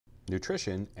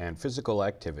nutrition, and physical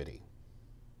activity.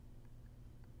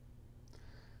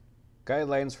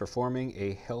 Guidelines for forming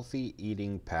a healthy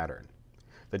eating pattern.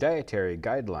 The dietary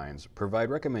guidelines provide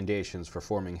recommendations for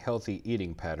forming healthy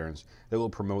eating patterns that will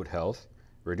promote health,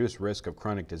 reduce risk of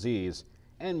chronic disease,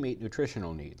 and meet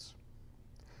nutritional needs.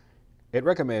 It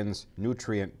recommends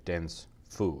nutrient-dense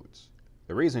foods.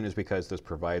 The reason is because this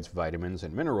provides vitamins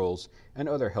and minerals and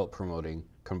other health-promoting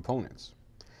components.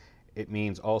 It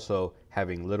means also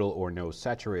having little or no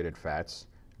saturated fats,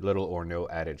 little or no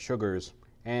added sugars,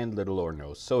 and little or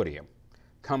no sodium.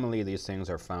 Commonly, these things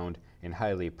are found in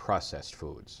highly processed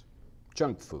foods,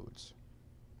 junk foods.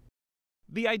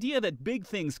 The idea that big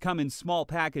things come in small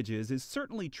packages is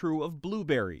certainly true of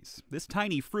blueberries. This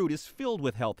tiny fruit is filled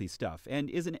with healthy stuff and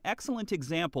is an excellent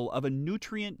example of a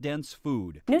nutrient-dense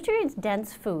food.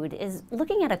 Nutrient-dense food is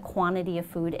looking at a quantity of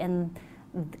food and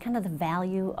kind of the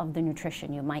value of the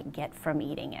nutrition you might get from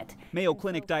eating it. Mayo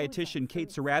Clinic dietitian Kate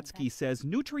Saratsky says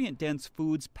nutrient-dense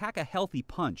foods pack a healthy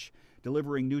punch,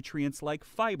 delivering nutrients like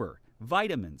fiber,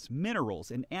 vitamins,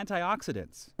 minerals, and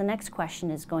antioxidants. The next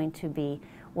question is going to be,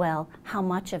 well, how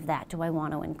much of that do I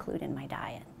want to include in my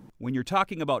diet? When you're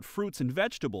talking about fruits and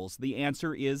vegetables, the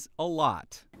answer is a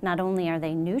lot. Not only are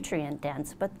they nutrient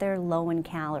dense, but they're low in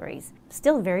calories.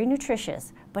 Still very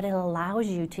nutritious, but it allows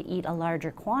you to eat a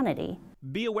larger quantity.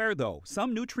 Be aware though,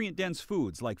 some nutrient-dense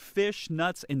foods like fish,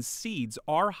 nuts, and seeds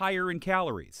are higher in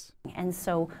calories. And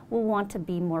so we'll want to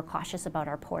be more cautious about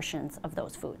our portions of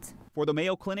those foods. For the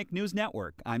Mayo Clinic News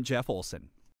Network, I'm Jeff Olson.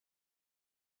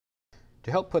 To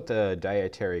help put the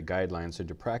dietary guidelines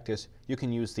into practice, you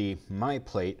can use the My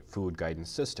Plate food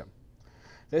guidance system.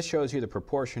 This shows you the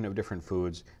proportion of different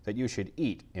foods that you should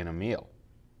eat in a meal.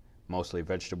 Mostly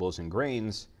vegetables and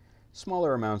grains,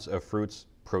 smaller amounts of fruits,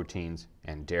 proteins,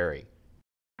 and dairy.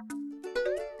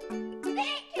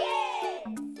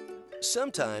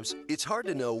 Sometimes it's hard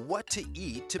to know what to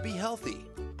eat to be healthy.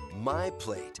 My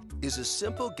Plate is a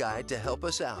simple guide to help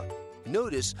us out.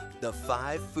 Notice the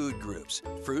 5 food groups: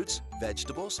 fruits,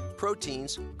 vegetables,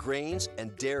 proteins, grains,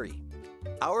 and dairy.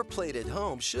 Our plate at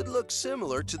home should look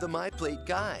similar to the My Plate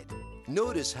guide.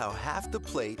 Notice how half the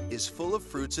plate is full of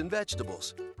fruits and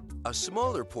vegetables. A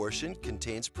smaller portion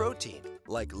contains protein,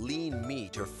 like lean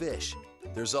meat or fish.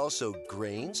 There's also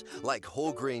grains, like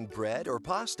whole grain bread or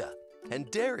pasta, and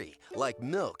dairy, like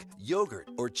milk, yogurt,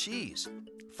 or cheese.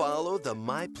 Follow the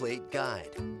My Plate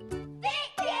guide.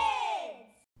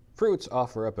 Fruits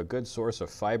offer up a good source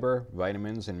of fiber,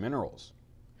 vitamins, and minerals.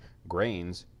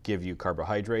 Grains give you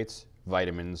carbohydrates,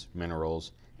 vitamins,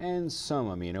 minerals, and some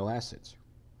amino acids.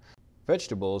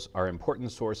 Vegetables are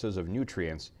important sources of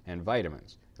nutrients and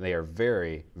vitamins. They are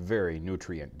very, very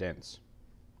nutrient dense.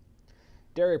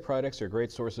 Dairy products are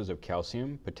great sources of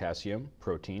calcium, potassium,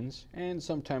 proteins, and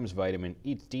sometimes vitamin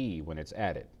D when it's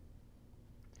added.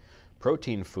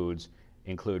 Protein foods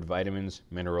include vitamins,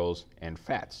 minerals, and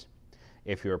fats.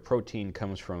 If your protein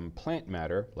comes from plant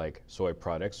matter, like soy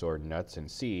products or nuts and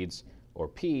seeds, or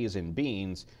peas and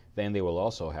beans, then they will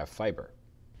also have fiber.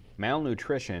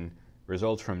 Malnutrition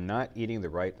results from not eating the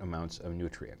right amounts of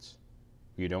nutrients.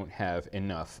 You don't have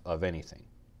enough of anything.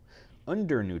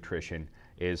 Undernutrition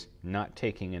is not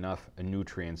taking enough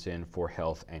nutrients in for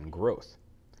health and growth.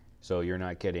 So you're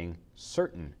not getting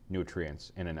certain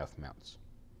nutrients in enough amounts.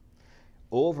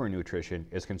 Overnutrition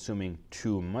is consuming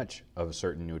too much of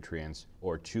certain nutrients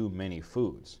or too many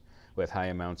foods with high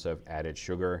amounts of added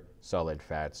sugar, solid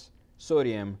fats,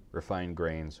 sodium, refined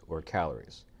grains, or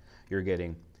calories. You're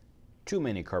getting too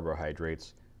many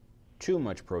carbohydrates, too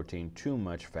much protein, too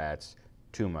much fats,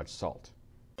 too much salt.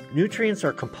 Nutrients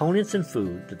are components in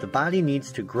food that the body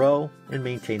needs to grow and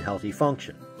maintain healthy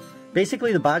function.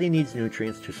 Basically, the body needs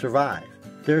nutrients to survive.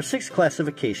 There are 6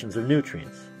 classifications of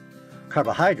nutrients.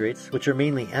 Carbohydrates, which are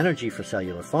mainly energy for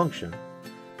cellular function.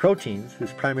 Proteins,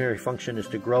 whose primary function is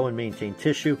to grow and maintain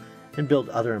tissue and build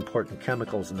other important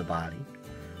chemicals in the body.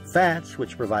 Fats,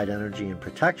 which provide energy and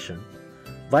protection.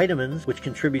 Vitamins, which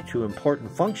contribute to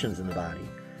important functions in the body.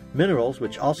 Minerals,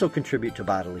 which also contribute to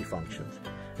bodily functions.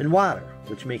 And water,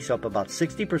 which makes up about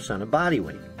 60% of body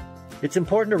weight. It's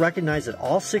important to recognize that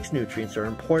all 6 nutrients are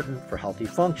important for healthy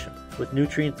function, with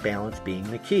nutrient balance being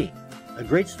the key. A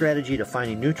great strategy to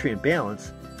finding nutrient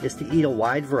balance is to eat a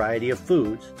wide variety of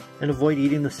foods and avoid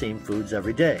eating the same foods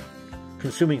every day.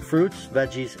 Consuming fruits,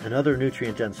 veggies, and other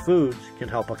nutrient-dense foods can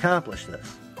help accomplish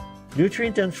this.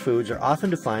 Nutrient-dense foods are often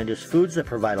defined as foods that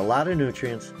provide a lot of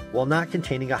nutrients while not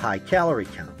containing a high calorie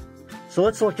count. So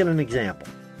let's look at an example.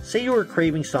 Say you are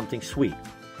craving something sweet.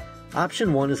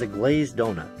 Option 1 is a glazed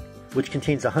donut, which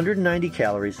contains 190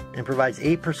 calories and provides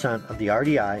 8% of the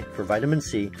RDI for vitamin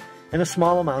C and a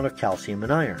small amount of calcium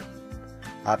and iron.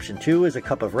 Option 2 is a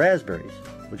cup of raspberries,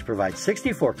 which provides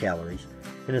 64 calories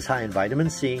and is high in vitamin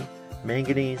C,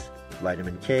 manganese,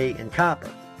 vitamin K, and copper.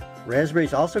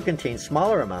 Raspberries also contain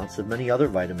smaller amounts of many other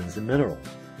vitamins and minerals,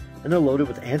 and they're loaded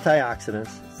with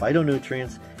antioxidants,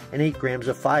 phytonutrients, and 8 grams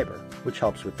of fiber, which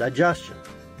helps with digestion.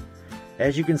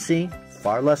 As you can see,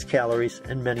 far less calories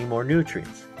and many more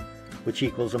nutrients, which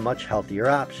equals a much healthier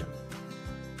option.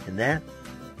 And that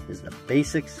is the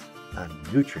basics on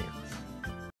nutrients.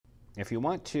 If you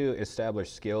want to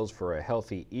establish skills for a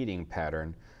healthy eating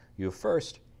pattern, you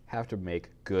first have to make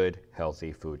good,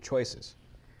 healthy food choices.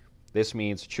 This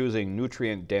means choosing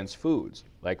nutrient-dense foods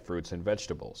like fruits and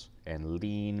vegetables, and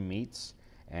lean meats,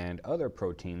 and other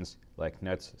proteins like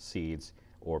nuts, seeds,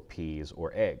 or peas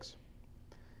or eggs.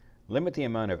 Limit the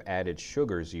amount of added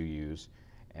sugars you use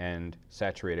and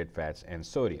saturated fats and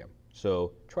sodium,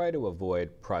 so try to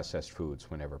avoid processed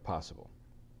foods whenever possible.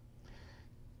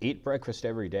 Eat breakfast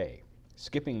every day.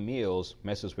 Skipping meals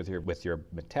messes with your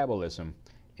metabolism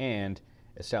and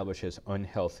establishes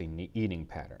unhealthy eating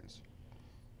patterns.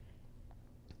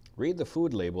 Read the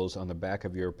food labels on the back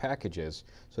of your packages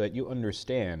so that you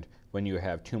understand when you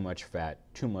have too much fat,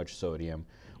 too much sodium,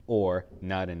 or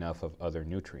not enough of other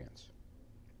nutrients.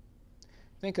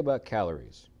 Think about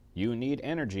calories. You need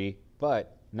energy,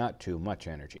 but not too much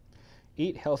energy.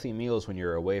 Eat healthy meals when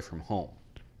you're away from home.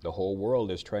 The whole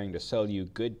world is trying to sell you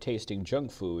good-tasting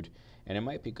junk food, and it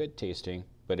might be good tasting,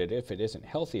 but if it isn't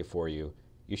healthy for you,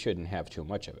 you shouldn't have too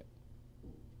much of it.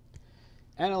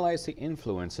 Analyze the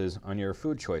influences on your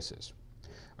food choices.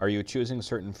 Are you choosing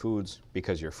certain foods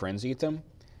because your friends eat them?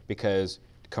 Because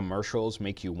commercials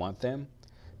make you want them?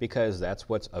 Because that's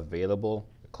what's available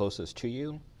closest to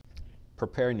you?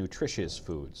 Prepare nutritious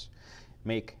foods.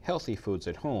 Make healthy foods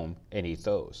at home and eat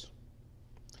those.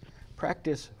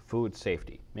 Practice food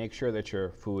safety. Make sure that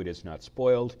your food is not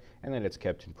spoiled and that it's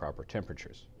kept in proper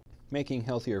temperatures. Making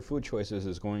healthier food choices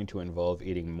is going to involve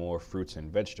eating more fruits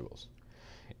and vegetables,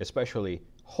 especially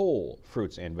whole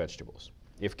fruits and vegetables.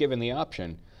 If given the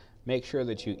option, make sure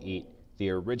that you eat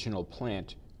the original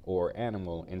plant or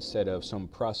animal instead of some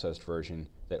processed version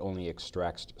that only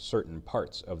extracts certain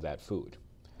parts of that food.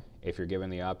 If you're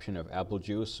given the option of apple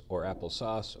juice or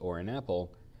applesauce or an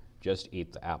apple, just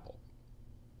eat the apple.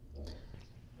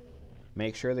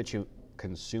 Make sure that you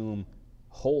consume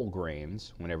whole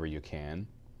grains whenever you can,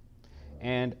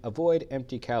 and avoid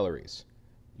empty calories.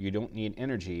 You don't need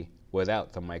energy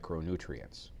without the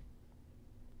micronutrients.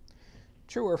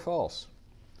 True or false?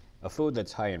 A food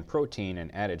that's high in protein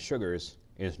and added sugars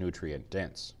is nutrient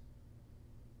dense.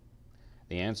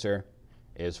 The answer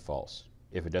is false.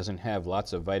 If it doesn't have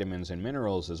lots of vitamins and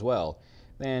minerals as well,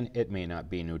 then it may not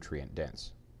be nutrient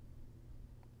dense.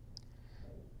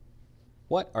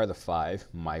 What are the 5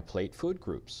 MyPlate food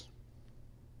groups?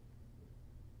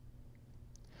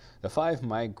 The 5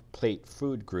 MyPlate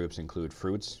food groups include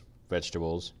fruits,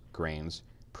 vegetables, grains,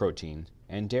 protein,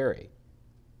 and dairy.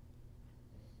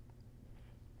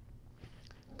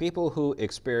 People who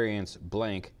experience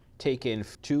blank take in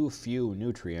too few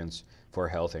nutrients for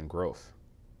health and growth.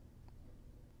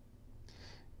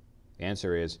 The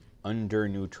answer is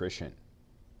undernutrition.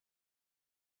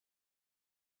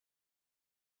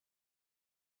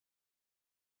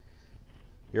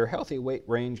 Your healthy weight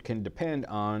range can depend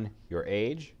on your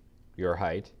age, your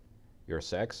height, your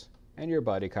sex, and your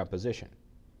body composition.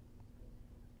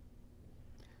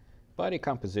 Body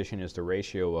composition is the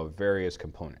ratio of various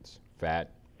components,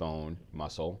 fat, bone,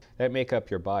 muscle, that make up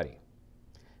your body.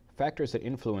 Factors that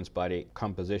influence body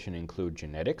composition include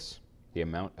genetics, the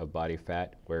amount of body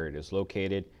fat, where it is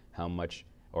located, how much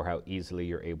or how easily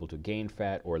you're able to gain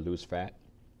fat or lose fat.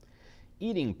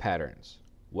 Eating patterns,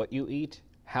 what you eat,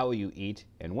 how you eat,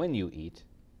 and when you eat.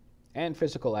 And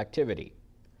physical activity.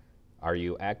 Are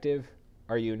you active?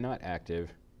 Are you not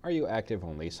active? Are you active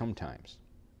only sometimes?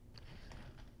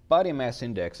 Body mass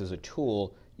index is a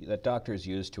tool that doctors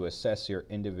use to assess your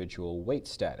individual weight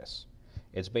status.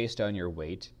 It's based on your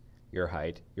weight, your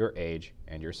height, your age,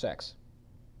 and your sex.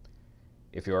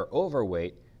 If you are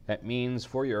overweight, that means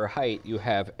for your height you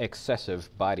have excessive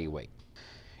body weight.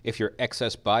 If your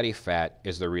excess body fat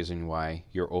is the reason why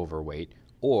you're overweight,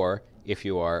 or if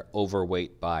you are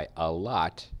overweight by a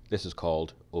lot, this is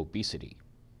called obesity.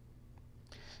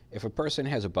 If a person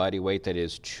has a body weight that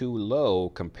is too low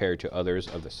compared to others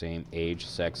of the same age,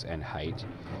 sex, and height,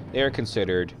 they are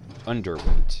considered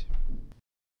underweight.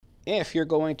 If you're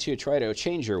going to try to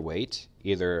change your weight,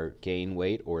 either gain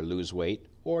weight or lose weight,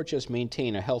 or just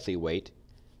maintain a healthy weight,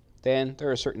 then there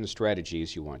are certain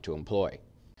strategies you want to employ.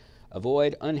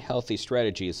 Avoid unhealthy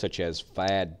strategies such as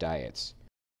fad diets.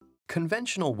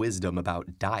 Conventional wisdom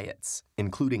about diets,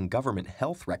 including government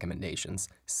health recommendations,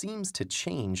 seems to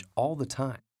change all the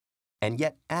time. And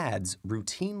yet ads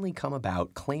routinely come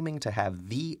about claiming to have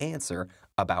the answer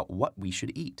about what we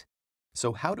should eat.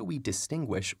 So how do we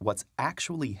distinguish what's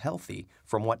actually healthy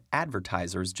from what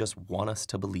advertisers just want us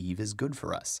to believe is good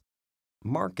for us?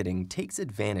 Marketing takes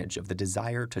advantage of the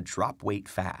desire to drop weight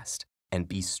fast and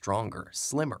be stronger,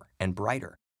 slimmer, and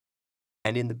brighter.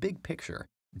 And in the big picture,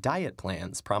 diet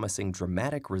plans promising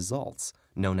dramatic results,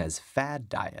 known as fad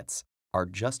diets, are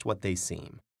just what they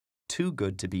seem. Too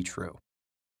good to be true.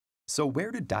 So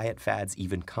where do diet fads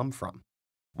even come from?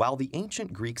 While the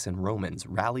ancient Greeks and Romans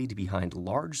rallied behind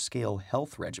large-scale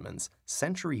health regimens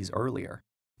centuries earlier,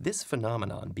 this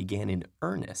phenomenon began in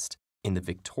earnest in the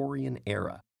Victorian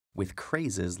era with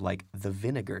crazes like the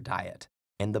vinegar diet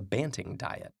and the Banting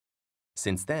diet.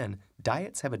 Since then,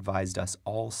 diets have advised us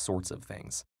all sorts of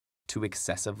things: to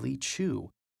excessively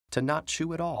chew, to not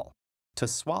chew at all, to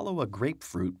swallow a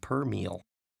grapefruit per meal,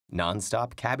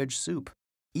 nonstop cabbage soup,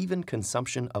 even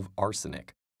consumption of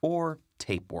arsenic or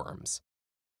tapeworms.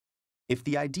 If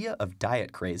the idea of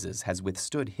diet crazes has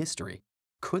withstood history,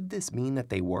 could this mean that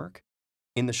they work?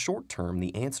 In the short term,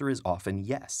 the answer is often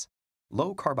yes.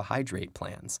 Low-carbohydrate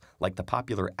plans, like the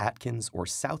popular Atkins or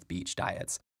South Beach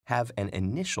diets, have an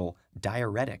initial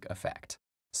diuretic effect.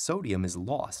 Sodium is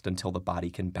lost until the body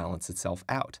can balance itself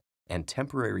out, and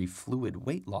temporary fluid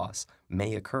weight loss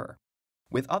may occur.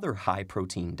 With other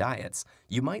high-protein diets,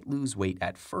 you might lose weight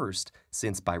at first,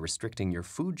 since by restricting your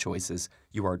food choices,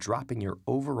 you are dropping your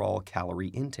overall calorie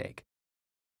intake.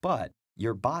 But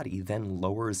your body then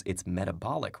lowers its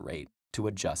metabolic rate to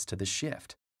adjust to the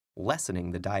shift,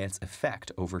 lessening the diet's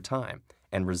effect over time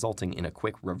and resulting in a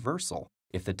quick reversal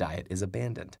if the diet is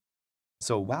abandoned.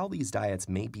 So while these diets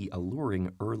may be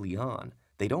alluring early on,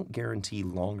 they don't guarantee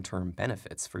long-term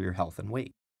benefits for your health and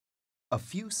weight. A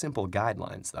few simple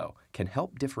guidelines, though, can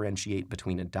help differentiate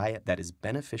between a diet that is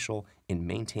beneficial in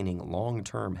maintaining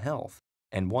long-term health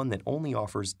and one that only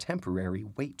offers temporary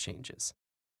weight changes.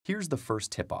 Here's the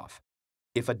first tip-off.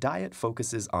 If a diet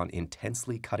focuses on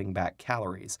intensely cutting back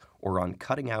calories or on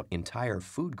cutting out entire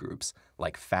food groups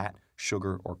like fat,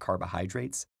 sugar, or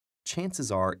carbohydrates,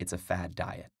 chances are it's a fad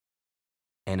diet.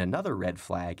 And another red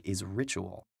flag is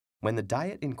ritual. When the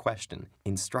diet in question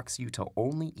instructs you to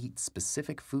only eat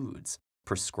specific foods,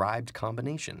 prescribed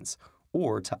combinations,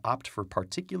 or to opt for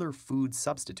particular food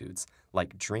substitutes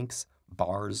like drinks,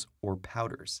 bars, or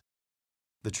powders.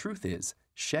 The truth is,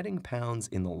 shedding pounds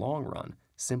in the long run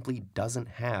simply doesn't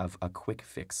have a quick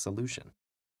fix solution.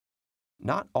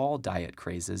 Not all diet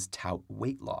crazes tout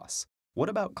weight loss. What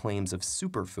about claims of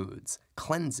superfoods,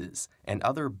 cleanses, and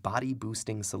other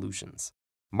body-boosting solutions?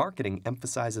 Marketing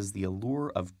emphasizes the allure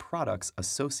of products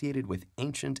associated with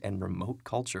ancient and remote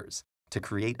cultures to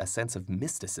create a sense of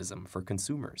mysticism for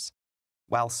consumers.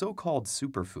 While so-called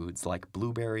superfoods like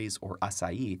blueberries or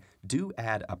acai do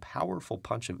add a powerful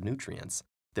punch of nutrients,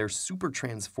 their super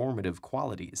transformative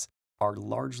qualities are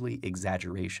largely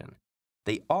exaggeration.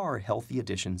 They are healthy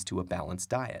additions to a balanced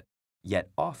diet, yet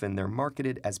often they're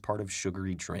marketed as part of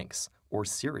sugary drinks or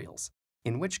cereals,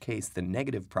 in which case the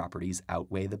negative properties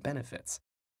outweigh the benefits.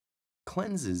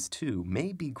 Cleanses, too,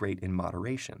 may be great in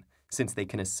moderation, since they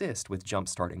can assist with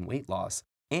jump-starting weight loss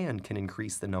and can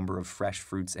increase the number of fresh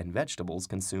fruits and vegetables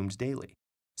consumed daily.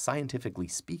 Scientifically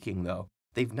speaking, though,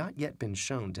 they've not yet been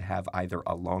shown to have either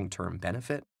a long-term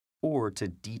benefit or to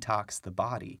detox the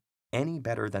body any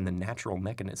better than the natural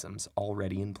mechanisms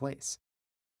already in place.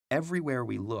 Everywhere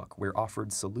we look, we're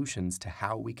offered solutions to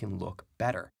how we can look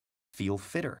better, feel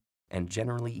fitter, and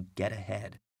generally get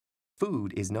ahead.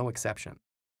 Food is no exception.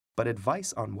 But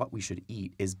advice on what we should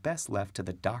eat is best left to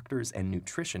the doctors and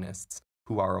nutritionists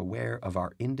who are aware of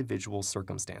our individual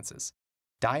circumstances.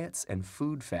 Diets and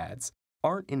food fads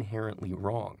aren't inherently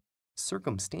wrong.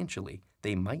 Circumstantially,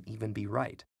 they might even be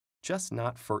right, just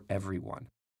not for everyone,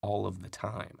 all of the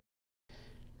time.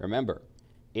 Remember,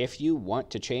 if you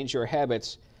want to change your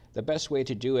habits, the best way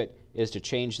to do it is to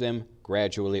change them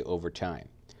gradually over time.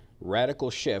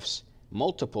 Radical shifts,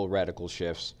 multiple radical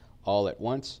shifts, all at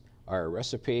once, are a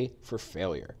recipe for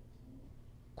failure.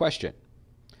 Question: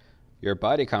 your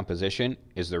body composition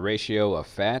is the ratio of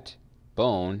fat,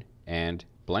 bone, and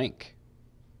blank.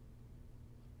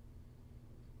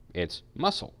 It's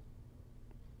muscle.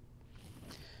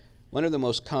 One of the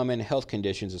most common health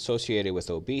conditions associated with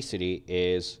obesity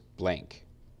is blank.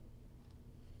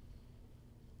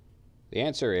 The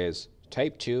answer is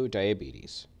type 2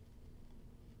 diabetes.